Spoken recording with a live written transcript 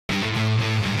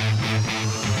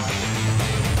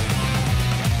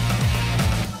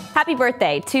Happy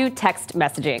birthday to text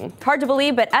messaging. Hard to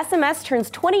believe, but SMS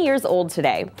turns 20 years old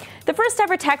today. The first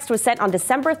ever text was sent on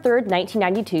December 3rd,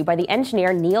 1992 by the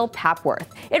engineer Neil Papworth.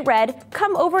 It read,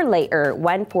 "Come over later,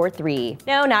 143.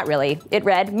 No, not really. It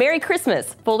read, "Merry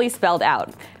Christmas," fully spelled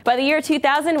out. By the year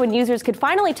 2000, when users could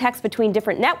finally text between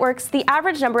different networks, the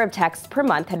average number of texts per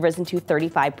month had risen to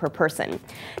 35 per person.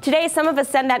 Today, some of us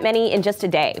send that many in just a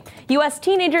day. U.S.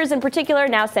 teenagers in particular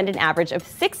now send an average of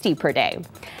 60 per day.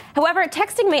 However,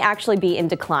 texting may actually be in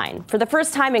decline. For the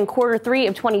first time in Q3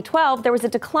 of 2012, there was a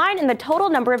decline in the total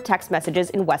number of text messages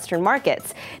in Western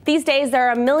markets. These days, there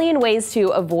are a million ways to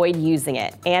avoid using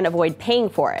it and avoid paying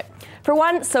for it. For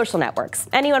one, social networks.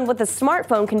 Anyone with a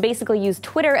smartphone can basically use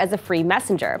Twitter as a free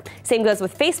messenger. Same goes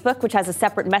with Facebook, which has a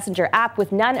separate messenger app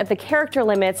with none of the character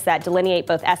limits that delineate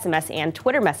both SMS and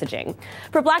Twitter messaging.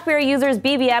 For BlackBerry users,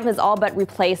 BBM has all but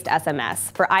replaced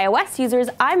SMS. For iOS users,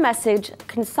 iMessage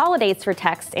consolidates for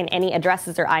text and any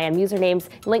addresses or IM usernames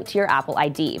linked to your Apple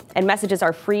ID, and messages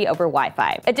are free over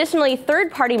Wi-Fi. Additionally,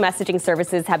 third-party messaging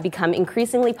services have become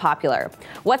increasingly popular.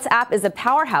 WhatsApp is a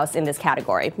powerhouse in this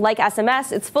category. Like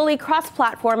SMS, it's fully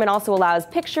cross-platform and also allows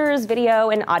pictures, video,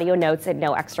 and audio notes at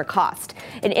no extra cost.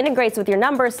 It integrates with your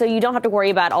number so you don't have to worry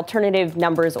about alternative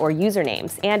numbers or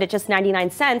usernames. And at just 99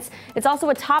 cents, it's also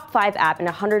a top 5 app in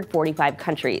 145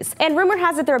 countries. And rumor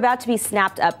has it they're about to be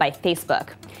snapped up by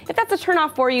Facebook. If that's a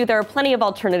turnoff for you, there are plenty of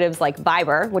alternatives like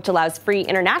Viber, which allows free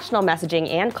international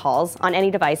messaging and calls on any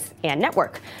device and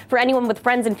network. For anyone with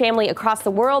friends and family across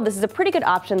the world, this is a pretty good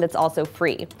option that's also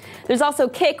free. There's also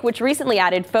Kik, which recently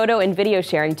added photo and video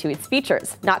sharing to its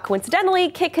features. Not coincidentally,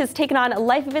 Kik has taken on a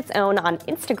life of its own on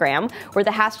Instagram, where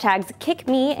the hashtags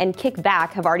KikMe and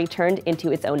KikBack have already turned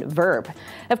into its own verb.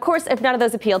 Of course, if none of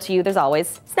those appeal to you, there's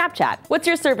always Snapchat. What's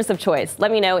your service of choice?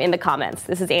 Let me know in the comments.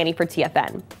 This is Annie for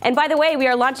TFN. And by the way, we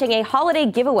are launching a holiday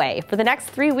giveaway. For the next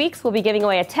 3 weeks, we'll be giving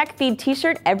away a TechFeed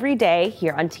t-shirt every day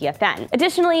here on TFN.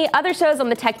 Additionally, other shows on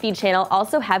the TechFeed channel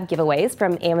also have giveaways,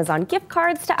 from Amazon gift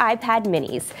cards to iPad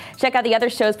minis. Check out the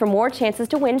other shows for more chances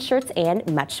to win shirts and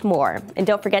much more. And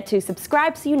don't forget to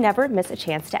subscribe so you never miss a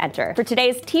chance to enter. For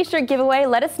today's t-shirt giveaway,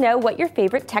 let us know what your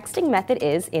favorite texting method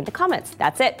is in the comments.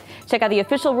 That's it. Check out the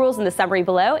official rules in the summary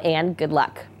below, and good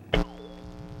luck.